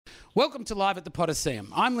Welcome to Live at the Potterseum.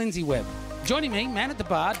 I'm Lindsay Webb. Joining me, man at the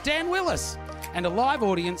bar, Dan Willis, and a live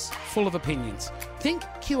audience full of opinions. Think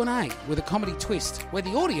Q&A with a comedy twist, where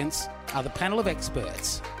the audience are the panel of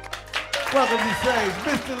experts. Welcome to stage,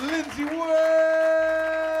 Mr. Lindsay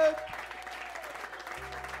Webb.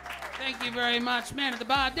 Thank you very much, man at the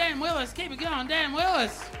bar, Dan Willis. Keep it going, Dan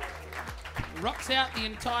Willis. Rocks out the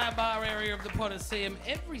entire bar area of the Potterseum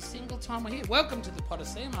every single time we're here. Welcome to the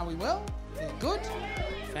Potterseum. Are we well? Good?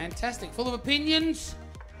 Fantastic. Full of opinions?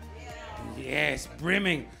 Yes,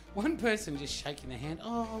 brimming. One person just shaking their hand.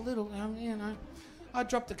 Oh, a little, I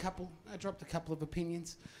dropped a couple of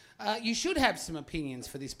opinions. You should have some opinions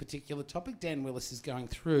for this particular topic. Dan Willis is going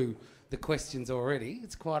through the questions already.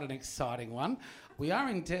 It's quite an exciting one. We are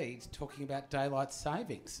indeed talking about daylight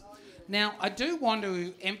savings. Now, I do want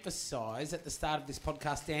to emphasise at the start of this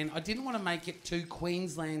podcast, Dan, I didn't want to make it too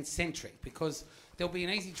Queensland-centric because there'll be an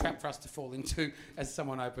easy trap for us to fall into as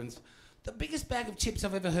someone opens the biggest bag of chips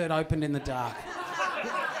I've ever heard opened in the dark.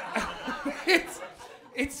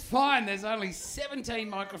 It's fine. There's only 17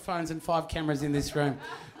 microphones and 5 cameras in this room.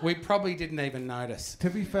 We probably didn't even notice. To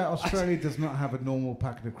be fair, Australia does not have a normal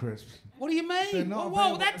packet of crisps. What do you mean?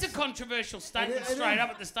 Whoa, that's a controversial statement straight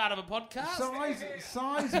up at the start of a podcast.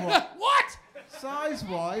 Size-wise... What?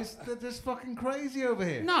 Size-wise, they're just fucking crazy over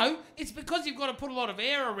here. No, it's because you've got to put a lot of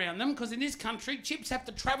air around them, because in this country, chips have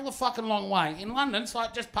to travel a fucking long way. In London, it's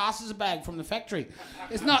like just passes a bag from the factory.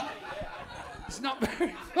 It's not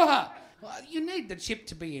very far. You need the chip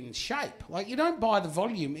to be in shape. Like, you don't buy the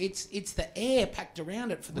volume. It's the air packed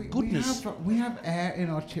around it for the goodness. We have air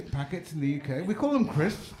in our chip packets in the UK. We call them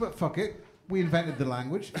crisps, but fuck it. We invented the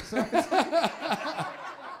language. So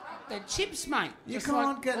they're chips, mate. You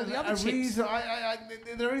can't get a reason.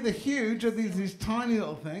 They're either huge or these tiny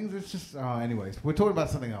little things. It's just... Oh, anyways. We're talking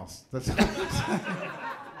about something else. That's I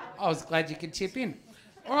was glad you could chip in.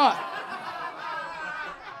 All right.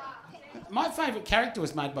 My favourite character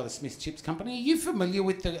was made by the Smith Chips Company. Are you familiar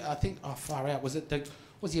with far out, was he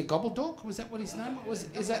a Gobbledork? Was that what his name was?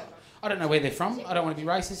 Is that, I don't know where they're from. I don't want to be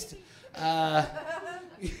racist.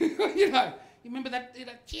 You remember that,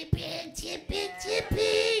 Chippy, Chippy,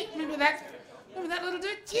 Chippy. Remember that little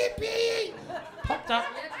dude? Chippy. Popped up,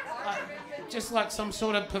 just like some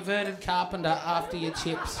sort of perverted carpenter after your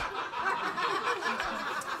chips.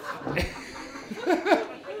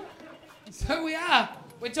 So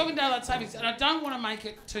we're talking daylight savings, and I don't want to make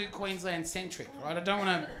it too Queensland-centric, right? I don't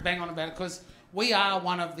want to bang on about it, because we are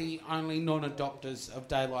one of the only non-adopters of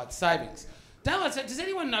daylight savings. Does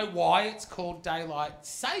anyone know why it's called daylight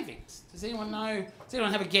savings? Does anyone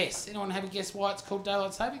have a guess? Anyone have a guess why it's called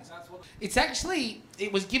daylight savings?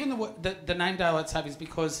 It was given the name daylight savings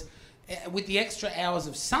because with the extra hours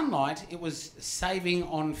of sunlight, it was saving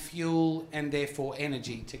on fuel and therefore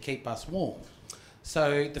energy to keep us warm.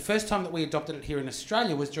 So the first time that we adopted it here in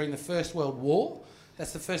Australia was during the First World War.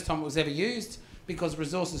 That's the first time it was ever used because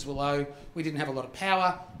resources were low. We didn't have a lot of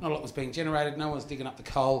power. Not a lot was being generated. No one was digging up the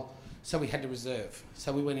coal. So we had to reserve.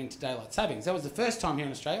 So we went into daylight savings. That was the first time here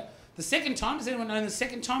in Australia. The second time, does anyone know when the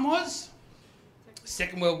second time was?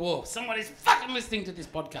 Second World War. Someone is fucking listening to this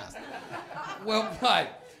podcast. Well played.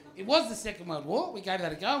 It was the Second World War. We gave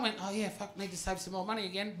that a go and went, oh yeah, fuck, need to save some more money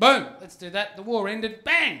again. Boom, let's do that. The war ended,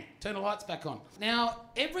 bang, turn the lights back on. Now,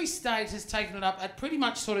 every state has taken it up at pretty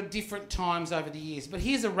much sort of different times over the years, but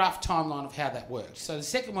here's a rough timeline of how that worked. So the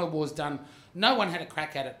Second World War's done. No one had a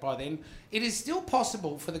crack at it by then. It is still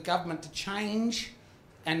possible for the government to change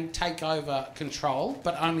and take over control,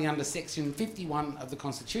 but only under Section 51 of the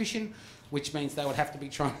Constitution, which means they would have to be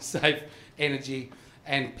trying to save energy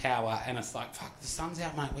and power, and it's like, fuck, the sun's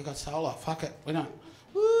out, mate, we got solar, fuck it, we don't.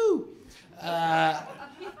 Woo!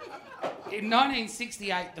 In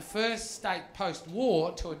 1968, the first state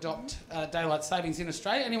post-war to adopt daylight savings in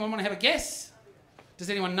Australia. Anyone want to have a guess? Does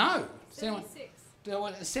anyone know? 76?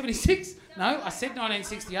 No, I said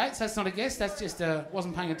 1968, so that's not a guess, that's just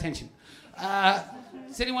wasn't paying attention.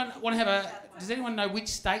 Does anyone know which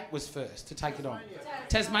state was first to take it on?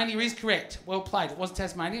 Tasmania is correct. Well played. It was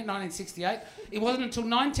Tasmania, 1968. It wasn't until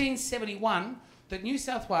 1971 that New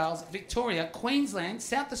South Wales, Victoria, Queensland,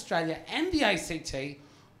 South Australia and the ACT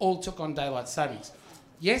all took on daylight savings.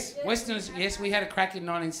 Yes, Westerners, yes, we had a crack in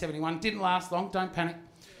 1971. Didn't last long, don't panic.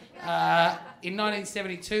 In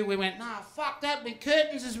 1972, we went, nah, fuck that, my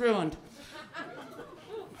curtains is ruined.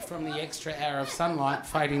 From the extra hour of sunlight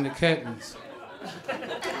fading the curtains. The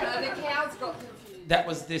cows got confused. That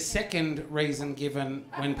was the second reason given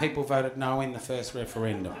when people voted no in the first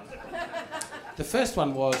referendum. The first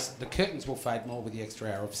one was the curtains will fade more with the extra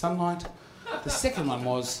hour of sunlight. The second one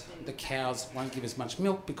was the cows won't give as much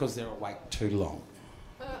milk because they're awake too long.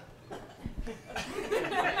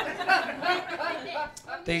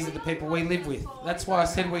 these are the people we live with. That's why I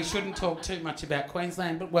said we shouldn't talk too much about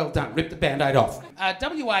Queensland, but well done. Rip the Band-Aid off.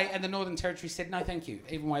 WA and the Northern Territory said no thank you.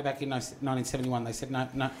 Even way back in 1971, they said no,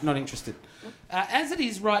 not interested. As it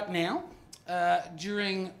is right now,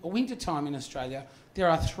 during winter time in Australia, there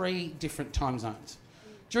are 3 different time zones.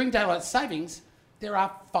 During daylight savings, there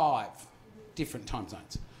are 5 different time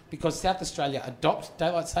zones. Because South Australia adopts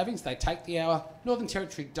daylight savings, they take the hour. Northern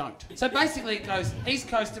Territory don't. So basically it goes east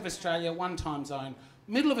coast of Australia, 1 time zone.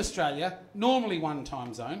 Middle of Australia, normally 1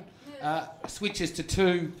 time zone. Switches to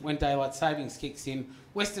 2 when daylight savings kicks in.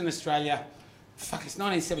 Western Australia, it's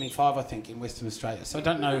 1975 I think in Western Australia, so I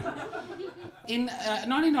don't know. In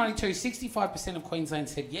 1992, 65% of Queensland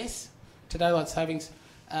said yes to daylight savings.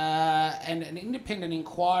 And an independent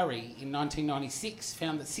inquiry in 1996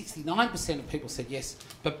 found that 69% of people said yes,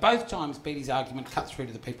 but both times Beattie's argument cut through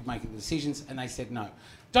to the people making the decisions and they said no.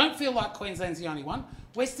 Don't feel like Queensland's the only one.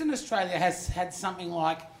 Western Australia has had something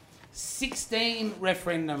like 16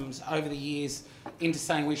 referendums over the years into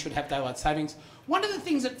saying we should have daylight savings. One of the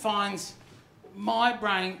things that finds my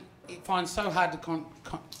brain finds so hard to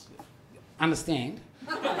understand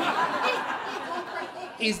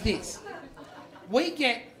is this. We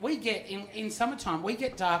get in summertime, we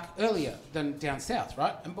get dark earlier than down south,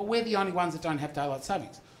 right? But we're the only ones that don't have daylight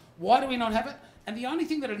savings. Why do we not have it? And the only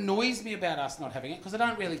thing that annoys me about us not having it, because I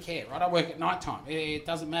don't really care, right? I work at night time. It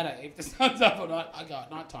doesn't matter if the sun's up or not, I go at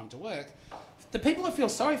night time to work. The people I feel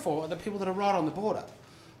sorry for are the people that are right on the border.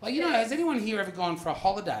 Like, you know, has anyone here ever gone for a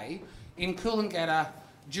holiday in Coolangatta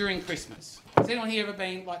during Christmas? Has anyone here ever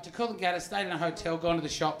been like to Coolangatta, stayed in a hotel, gone to the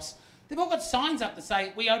shops? They've all got signs up that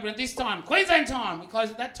say, we open at this time, Queensland time, we close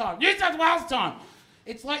at that time, New South Wales time.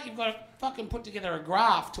 It's like you've got to fucking put together a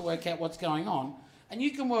graph to work out what's going on, and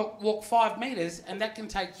you can walk 5 metres and that can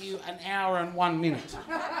take you an hour and 1 minute.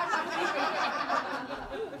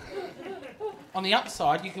 On the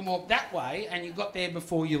upside, you can walk that way and you got there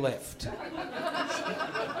before you left.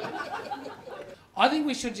 I think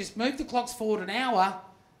we should just move the clocks forward an hour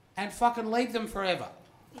and fucking leave them forever.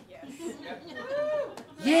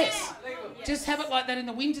 Yes. Just have it like that in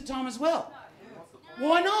the winter time as well.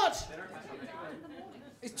 Why not?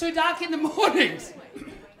 It's too dark in the mornings.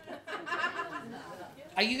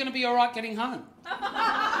 Are you going to be all right getting home?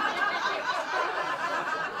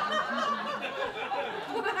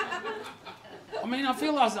 I mean, I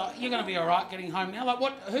feel like you're going to be all right getting home now. Like,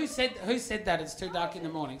 what? Who said that it's too dark in the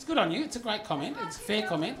mornings? Good on you. It's a great comment. It's a fair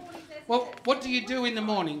comment. Well, what do you do in the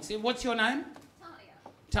mornings? What's your name?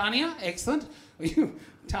 Tanya. Excellent.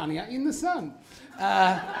 Tanya in the sun. It's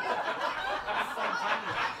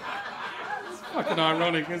fucking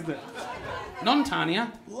ironic, isn't it?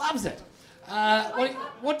 Non-Tanya loves it.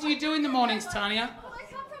 What do you do in the mornings, Tanya? Well, I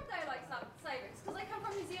come from daylight savings because I come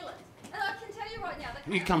from New Zealand. And I can tell you right now that...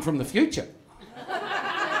 You come from the future.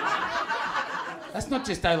 That's not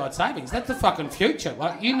just daylight savings, that's the fucking future.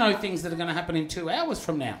 Like, you know things that are going to happen in 2 hours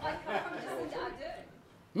from now. I come from just...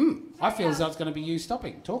 I do. I feel as though it's going to be you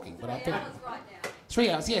talking, but I think... 3 hours right now. 3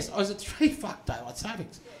 hours, yes. Oh, is it 3? Fuck, daylight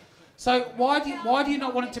savings. So why do you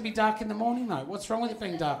not want it to be dark in the morning, though? What's wrong with it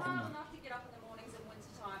being dark in the morning? It's enough to get up in the mornings in winter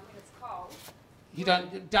time when it's cold. You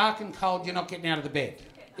don't... Dark and cold, you're not getting out of the bed.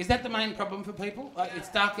 Is that the main problem for people? Like, it's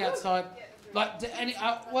dark outside. Like,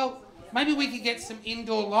 well, maybe we could get some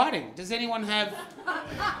indoor lighting. Does anyone have...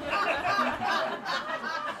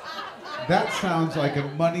 That sounds like a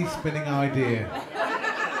money-spinning idea.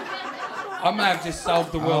 I may have just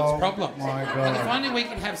solved the world's problems. My God. And if only we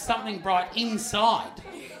could have something bright inside.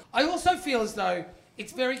 I also feel as though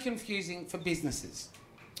it's very confusing for businesses,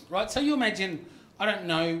 right? So you imagine, I don't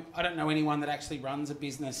know anyone that actually runs a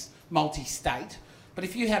business multi-state, but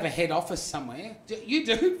if you have a head office somewhere, you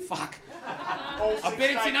do? Fuck. I bet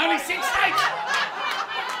it's in only 6 states.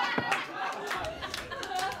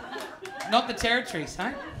 Not the territories,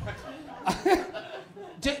 hey?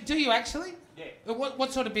 Do you actually? Yeah.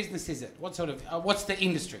 What sort of business is it? What sort of what's the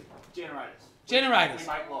industry? Generators. Generators. We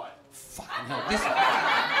make light. Fucking hell. This... I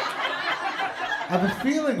have a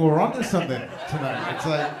feeling we're onto something tonight. It's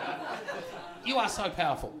like... You are so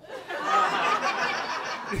powerful.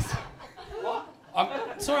 It's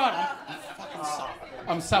all right.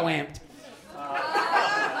 I'm so amped.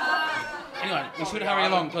 Anyway, we should hurry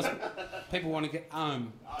along because people want to get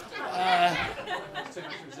home.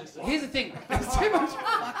 Here's the thing. It's too much.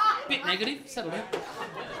 Bit negative. Settle down.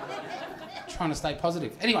 Trying to stay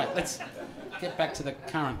positive. Anyway, let's get back to the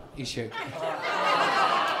current issue.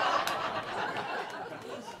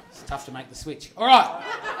 It's tough to make the switch. All right.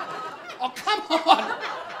 Oh, come on.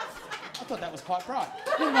 I thought that was quite bright.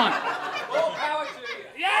 Never mind. All power to you.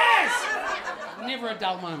 Yes! Never a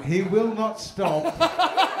dull moment. He will not stop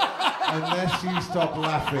unless you stop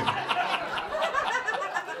laughing.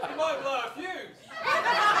 You might blow a fuse.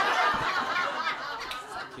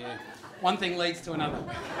 Yeah. One thing leads to another.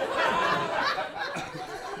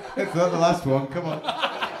 It's not the last one. Come on.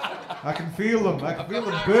 I can feel them. I can feel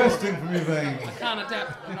them bursting from your veins. I can't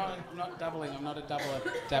adapt. I'm not doubling. I'm not a double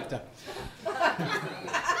adapter.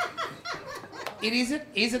 Is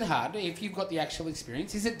it hard, if you've got the actual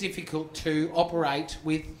experience, is it difficult to operate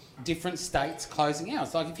with different states closing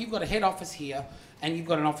hours? Like if you've got a head office here and you've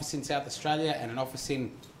got an office in South Australia and an office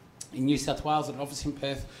in New South Wales and an office in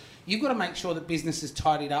Perth, you've got to make sure that business is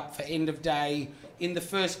tidied up for end of day in the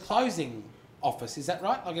first closing office. Is that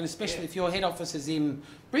right? Like, and especially if your head office is in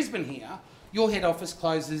Brisbane here, your head office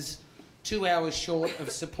closes 2 hours short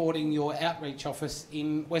of supporting your outreach office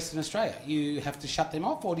in Western Australia. You have to shut them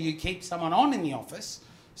off, or do you keep someone on in the office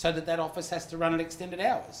so that office has to run at extended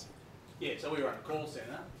hours? Yeah, so we run a call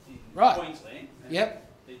centre in Right. Queensland. And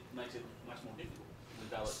Yep. It makes it much more difficult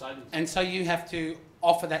with daylight savings. And so you have to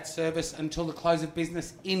offer that service until the close of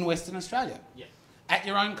business in Western Australia? Yeah. At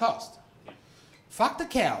your own cost? Yeah. Fuck the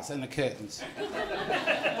cows and the curtains.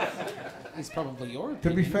 It's probably your To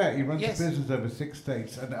opinion. be fair, he runs Yes. a business over 6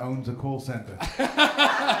 states and owns a call centre.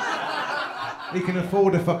 He can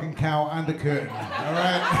afford a fucking cow and a curtain, all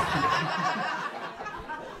right?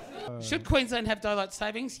 Should Queensland have daylight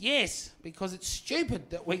savings? Yes, because it's stupid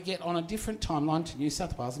that we get on a different timeline to New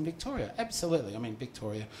South Wales and Victoria. Absolutely. I mean,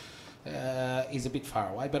 Victoria is a bit far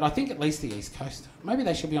away, but I think at least the East Coast. Maybe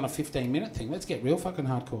they should be on a 15-minute thing. Let's get real fucking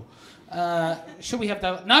hardcore. Should we have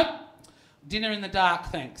daylight? Nope. Dinner in the dark,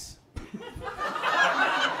 thanks.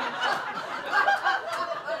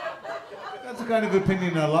 That's the kind of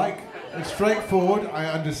opinion I like. It's straightforward, I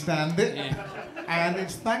understand it, Yeah. and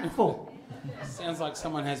it's thankful. Sounds like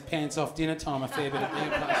someone has pants off dinner time a fair bit at their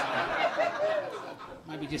place.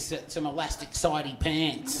 Maybe just some elastic sidey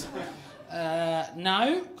pants.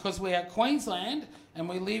 No, because we are Queensland and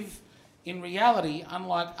we live in reality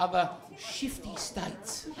unlike other shifty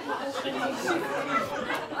states.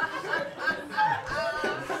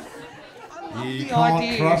 You the can't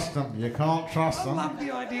idea. trust them. You can't trust I them. love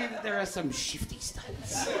the idea that there are some shifty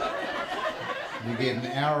states. You get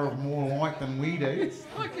an hour of more light than we do. It's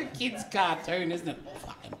like a kid's cartoon, isn't it?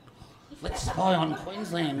 Fucking, let's spy on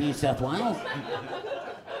Queensland, New South Wales.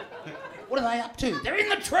 What are they up to? They're in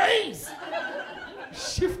the trees!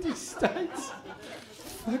 Shifty states.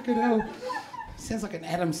 Fucking hell. Sounds like an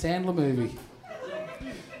Adam Sandler movie.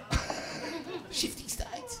 Shifty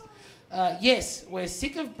states. Yes, we're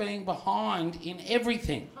sick of being behind in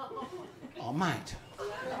everything. Oh, mate.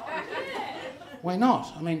 We're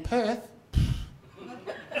not. I mean, Perth,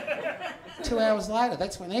 2 hours later,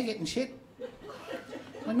 that's when they're getting shit.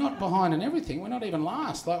 We're not behind in everything. We're not even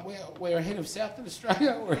last. Like we're ahead of Southern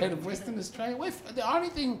Australia. We're ahead of Western Australia. The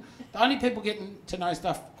only people getting to know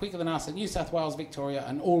stuff quicker than us are New South Wales, Victoria,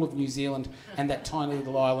 and all of New Zealand, and that tiny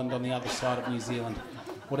little island on the other side of New Zealand,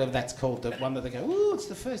 whatever that's called. The one that they go, ooh, it's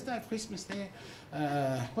the first day of Christmas there.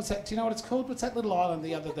 What's that? Do you know what it's called? What's that little island?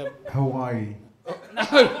 Hawaii. No.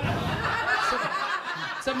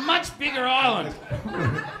 It's a much bigger island.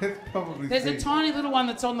 It's probably There's a big. tiny little one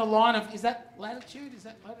that's on the line of. Is that latitude? Is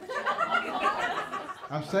that latitude?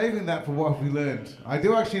 I'm saving that for what we learned. I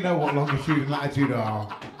do actually know what longitude and latitude are.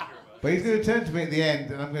 But he's going to turn to me at the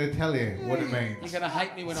end and I'm going to tell you what it means. You're going to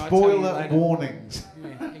hate me when I tell you Spoiler later. warnings.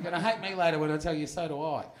 Yeah, you're going to hate me later when I tell you so do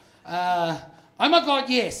I. Oh my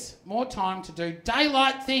God, yes. More time to do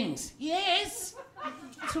daylight things. Yes.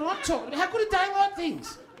 That's what I'm talking about. How good are daylight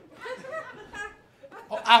things?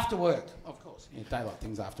 Oh, after work, of course. Yeah, daylight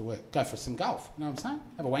things after work. Go for some golf. You know what I'm saying?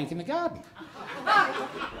 Have a wank in the garden.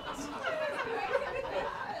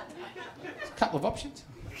 There's a couple of options.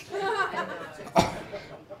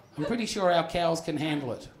 I'm pretty sure our cows can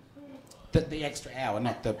handle it. The extra hour,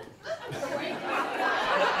 not the...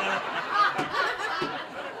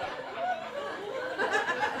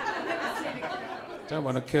 Don't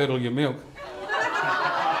want to curdle your milk.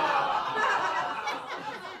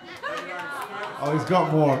 Oh, he's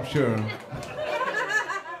got more, I'm sure.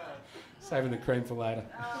 Saving the cream for later.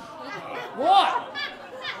 What?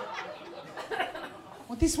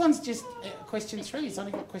 Well, this one's just question 3. It's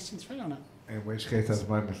only got question 3 on it. In which case, that's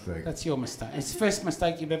my mistake. That's your mistake. It's the first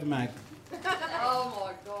mistake you've ever made. Oh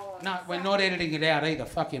my God. No, we're not editing it out either.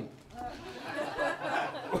 Fuck him.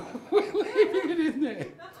 We're leaving it in there.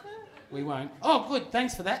 We won't. Oh, good.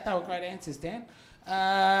 Thanks for that. They were great answers, Dan.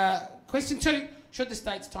 Question 2. Should the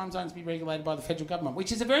state's time zones be regulated by the federal government?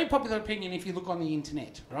 Which is a very popular opinion if you look on the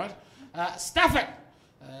internet, right? Stuff it!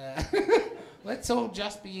 Let's all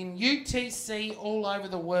just be in UTC all over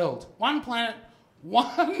the world. One planet,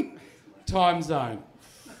 one time zone.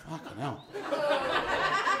 Fucking hell.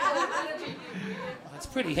 It's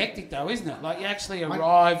pretty hectic though, isn't it? Like you actually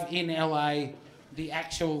arrive in LA the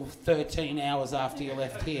actual 13 hours after you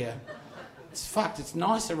left here. It's fucked. It's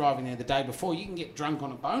nice arriving there the day before. You can get drunk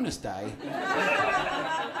on a bonus day.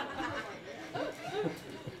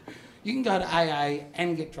 You can go to AA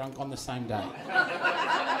and get drunk on the same day.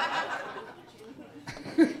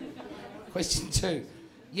 Question 2.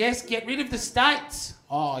 Yes, get rid of the states.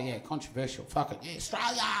 Oh, yeah, controversial. Fuck it. Yeah,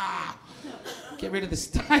 Australia! Get rid of the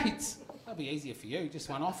states. That'll be easier for you. Just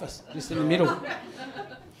one office, just in the middle.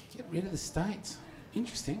 Get rid of the states.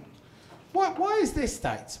 Interesting. Why is there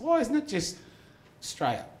states? Why isn't it just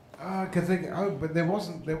Australia? But there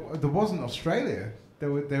wasn't Australia.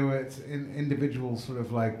 There were individuals sort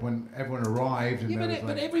of like when everyone arrived. And Yeah,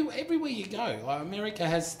 but everywhere you go, like America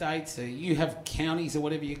has states, you have counties or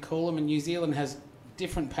whatever you call them, and New Zealand has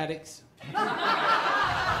different paddocks.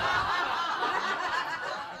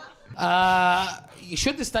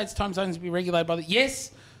 Should the states' time zones be regulated by the...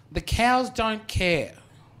 Yes, the cows don't care.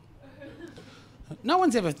 No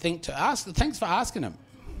one's ever think to ask. Thanks for asking them.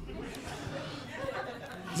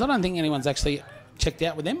 Because I don't think anyone's actually checked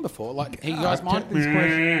out with them before. Like, hey, you guys mind?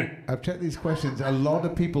 I've checked these questions. A lot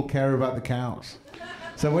of people care about the cows.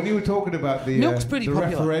 So when you were talking about the Milk's pretty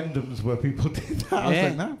popular. referendums where people did that, I was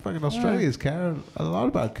like, no, fucking Australians care a lot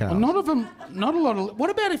about cows. Well, not a lot of...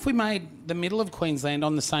 What about if we made the middle of Queensland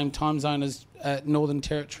on the same time zone as Northern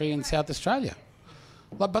Territory and South Australia?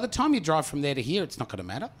 Like, by the time you drive from there to here, it's not going to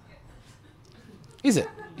matter. Is it?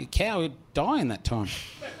 Your cow would die in that time.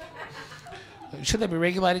 Should they be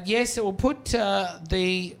regulated? Yes, it will put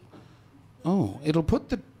it'll put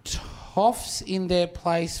the toffs in their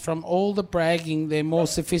place from all the bragging. They're more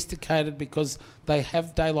sophisticated because they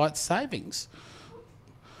have daylight savings.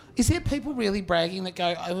 Is there people really bragging that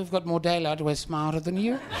go, oh, we've got more daylight, we're smarter than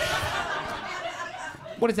you?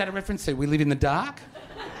 What is that a reference to? We live in the dark?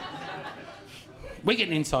 We're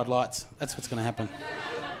getting inside lights. That's what's going to happen.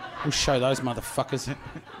 We'll show those motherfuckers.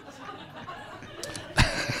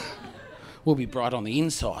 We'll be bright on the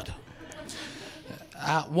inside.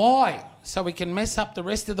 Why? So we can mess up the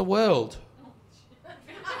rest of the world.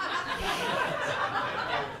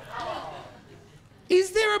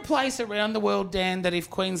 Is there a place around the world, Dan, that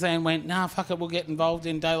if Queensland went, nah, fuck it, we'll get involved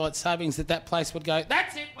in daylight savings, that place would go,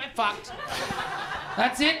 that's it, we're fucked.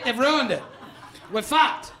 That's it, they've ruined it. We're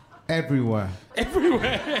fucked. Everywhere.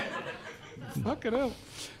 Fucking hell.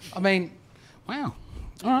 I mean, wow.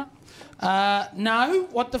 All right. No,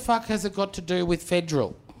 what the fuck has it got to do with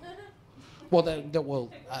federal? Well,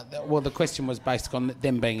 the question was based on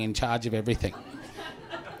them being in charge of everything.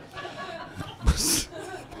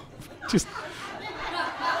 Just...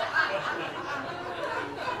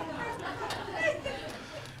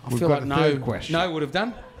 I feel like no would have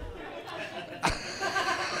done.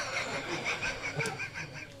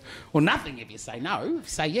 Well, nothing if you say no. If you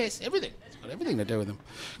say yes, everything. It's got everything to do with them.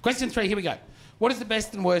 Question 3, here we go. What is the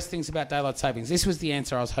best and worst things about daylight savings? This was the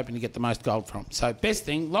answer I was hoping to get the most gold from. So, best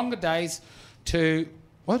thing, longer days to...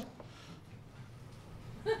 What?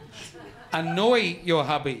 Annoy your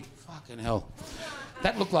hubby. Fucking hell.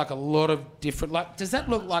 That looked like a lot of different... Like, does that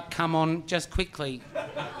look like come on just quickly?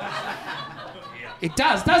 It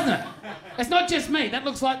does, doesn't it? It's not just me. That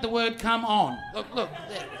looks like the word come on. Look.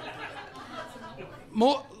 There.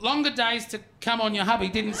 Longer days to come on your hubby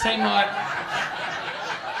didn't seem like...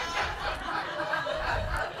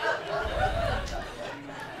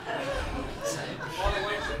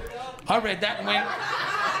 I read that and went...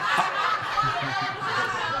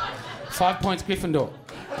 5 points Gryffindor.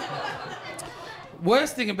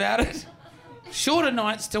 Worst thing about it, shorter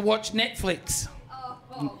nights to watch Netflix.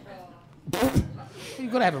 Oh, God.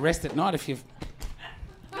 You've got to have a rest at night if you've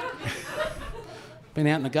been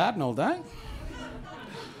out in the garden all day.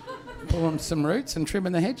 Pulling some roots and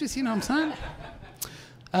trimming the hedges, you know what I'm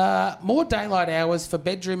saying? More daylight hours for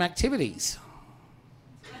bedroom activities.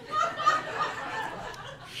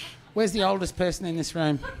 Where's the oldest person in this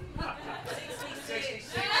room?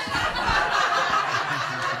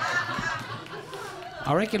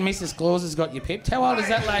 I reckon Mrs. Claus has got you pipped. How old is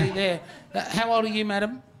that lady there? How old are you,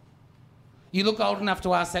 madam? You look old enough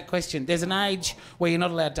to ask that question. There's an age where you're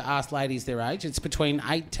not allowed to ask ladies their age. It's between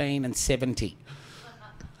 18 and 70.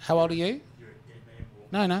 How old are you?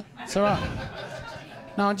 No, it's all right.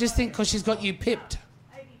 No, I just think because she's got you pipped.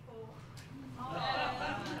 84.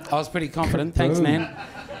 I was pretty confident. Thanks, man.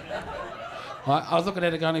 I was looking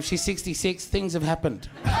at her going, if she's 66, things have happened.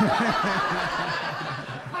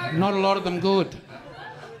 Not a lot of them good.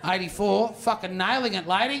 84, fucking nailing it,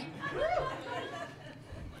 lady.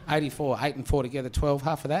 84, 8 and 4 together, 12,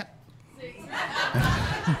 half of that.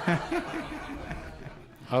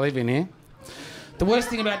 I live in here. The worst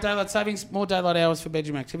thing about daylight savings, more daylight hours for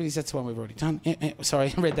bedroom activities. That's the one we've already done.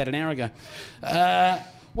 Sorry, I read that an hour ago.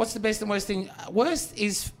 What's the best and worst thing? Worst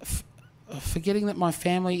is forgetting that my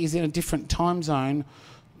family is in a different time zone,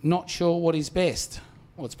 not sure what is best.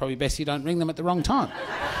 Well, it's probably best you don't ring them at the wrong time.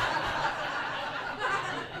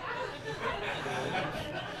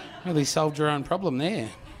 Really solved your own problem there.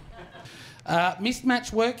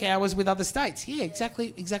 Mismatched work hours with other states. Yeah,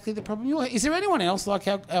 exactly the problem you are. Is there anyone else like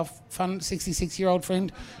our fun 66-year-old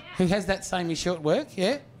friend who has that same issue at work?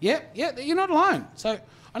 Yeah. You're not alone. So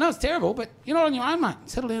I know it's terrible, but you're not on your own, mate.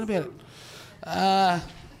 Settle down about it.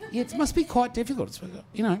 It must be quite difficult. It's,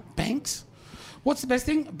 banks. What's the best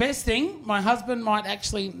thing? Best thing, my husband might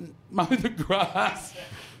actually mow the grass.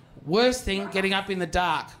 Worst thing, getting up in the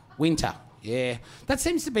dark. Winter. Yeah. That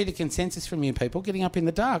seems to be the consensus from you people, getting up in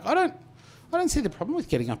the dark. I don't see the problem with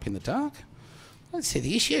getting up in the dark. I don't see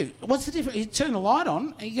the issue. What's the difference? You turn the light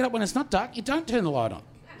on, and you get up when it's not dark, you don't turn the light on.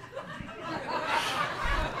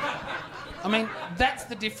 I mean, that's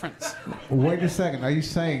the difference. Wait a second. Are you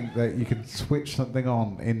saying that you can switch something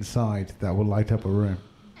on inside that will light up a room?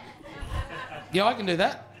 Yeah, I can do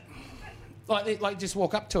that. Like just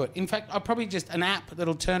walk up to it. In fact, I'll probably just an app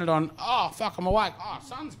that'll turn it on. Oh, fuck, I'm awake. Oh,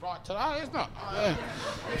 sun's bright today, isn't it? Oh, yeah.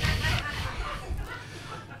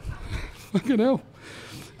 Fucking hell.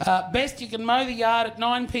 Best, you can mow the yard at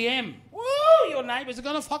 9 p.m. Woo! Your neighbours are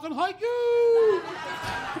going to fucking hate you.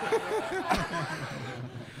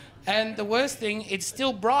 And the worst thing, it's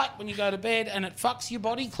still bright when you go to bed and it fucks your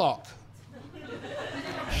body clock.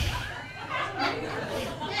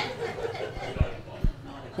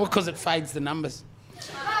 Well, because it fades the numbers.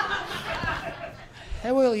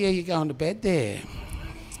 How early are you going to bed there?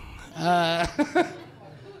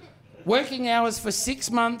 Working hours for 6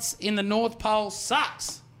 months in the North Pole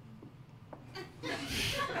sucks.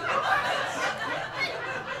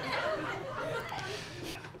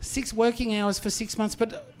 Six working hours for 6 months,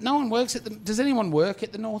 but no one works at the... Does anyone work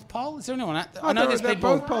at the North Pole? Is there anyone at the... I know there's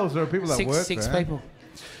people... Both poles, there are people that work Six there. people.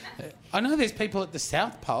 I know there's people at the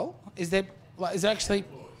South Pole. Is there actually...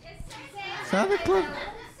 Santa Claus,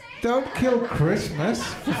 don't kill Christmas,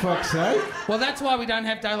 for fuck's sake. Well, that's why we don't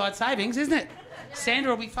have daylight savings, isn't it? Santa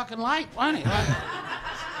will be fucking late, won't he? Like,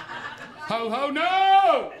 ho, ho,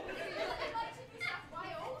 no!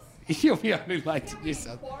 You'll be only late to New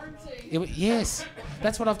South Wales. Yes,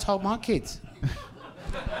 that's what I've told my kids.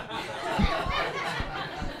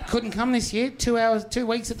 Couldn't come this year. 2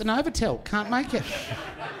 weeks at the Novotel. Can't make it.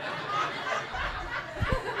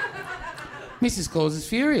 Mrs. Claus is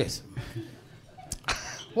furious.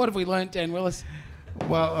 What have we learnt, Dan Willis?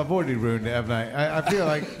 Well, I've already ruined it, haven't I? I feel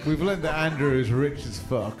like we've learned that Andrew is rich as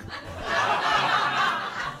fuck.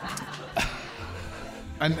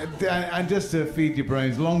 And just to feed your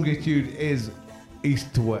brains, longitude is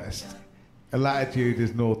east to west. Latitude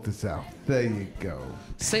is north to south. There you go.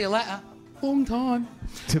 See you later. Long time.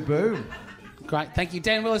 Taboo. Great, thank you,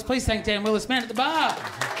 Dan Willis. Please thank Dan Willis, man at the bar.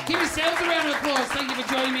 Give yourselves a round of applause. Thank you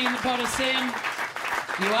for joining me in the Podyseum.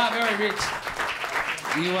 You are very rich.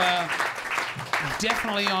 You are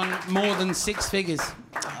definitely on more than six figures.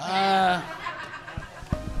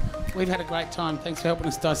 We've had a great time. Thanks for helping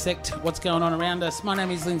us dissect what's going on around us. My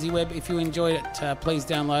name is Lindsay Webb. If you enjoyed it, please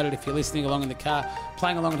download it if you're listening along in the car,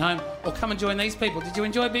 playing along at home, or come and join these people. Did you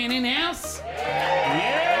enjoy being in-house?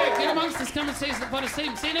 Yeah! Get amongst us. Come and see us at the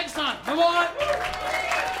Podyseum. See you next time. Bye-bye.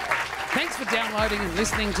 Thanks for downloading and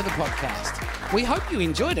listening to the podcast. We hope you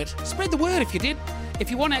enjoyed it. Spread the word if you did. If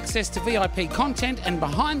you want access to VIP content and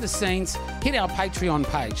behind the scenes, hit our Patreon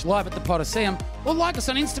page, Live at the Podyseum, or like us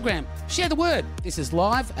on Instagram. Share the word. This is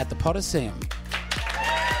Live at the Podyseum.